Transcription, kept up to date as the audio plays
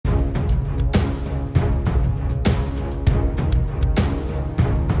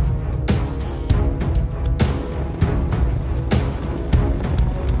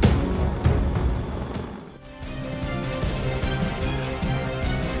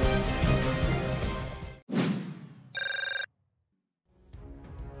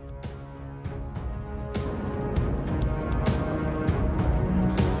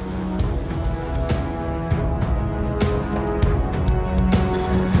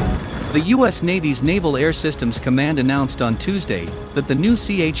The U.S. Navy's Naval Air Systems Command announced on Tuesday that the new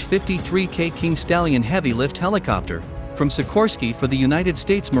CH-53K King Stallion heavy-lift helicopter from Sikorsky for the United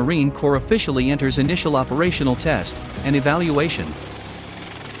States Marine Corps officially enters initial operational test and evaluation.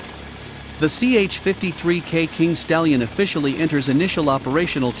 The CH-53K King Stallion officially enters initial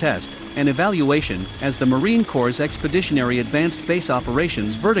operational test and evaluation as the Marine Corps' Expeditionary Advanced Base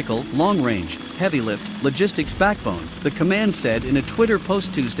Operations Vertical, Long-Range, Heavy-Lift, Logistics Backbone, the command said in a Twitter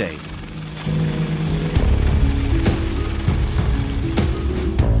post Tuesday.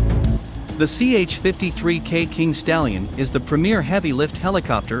 The CH-53K King Stallion is the premier heavy-lift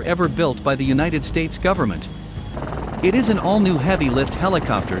helicopter ever built by the United States government. It is an all-new heavy-lift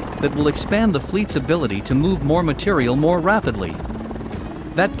helicopter that will expand the fleet's ability to move more material more rapidly.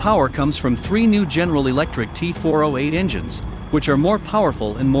 That power comes from 3 new General Electric T408 engines, which are more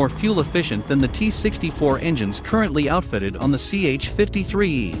powerful and more fuel-efficient than the T64 engines currently outfitted on the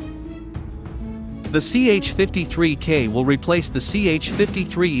CH-53E. The CH-53K will replace the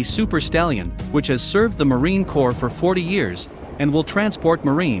CH-53E Super Stallion, which has served the Marine Corps for 40 years, and will transport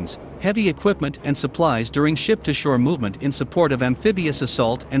Marines, heavy equipment and supplies during ship-to-shore movement in support of amphibious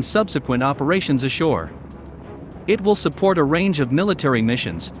assault and subsequent operations ashore. It will support a range of military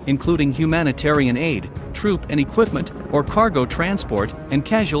missions, including humanitarian aid, troop and equipment, or cargo transport and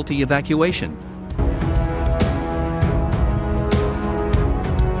casualty evacuation.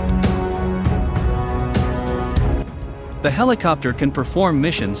 The helicopter can perform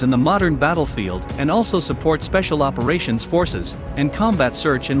missions in the modern battlefield and also support special operations forces and combat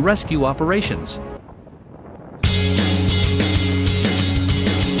search and rescue operations.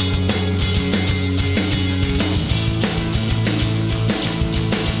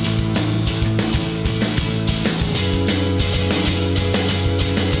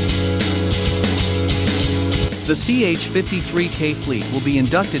 The CH-53K fleet will be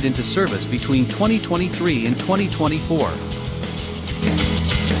inducted into service between 2023 and 2024.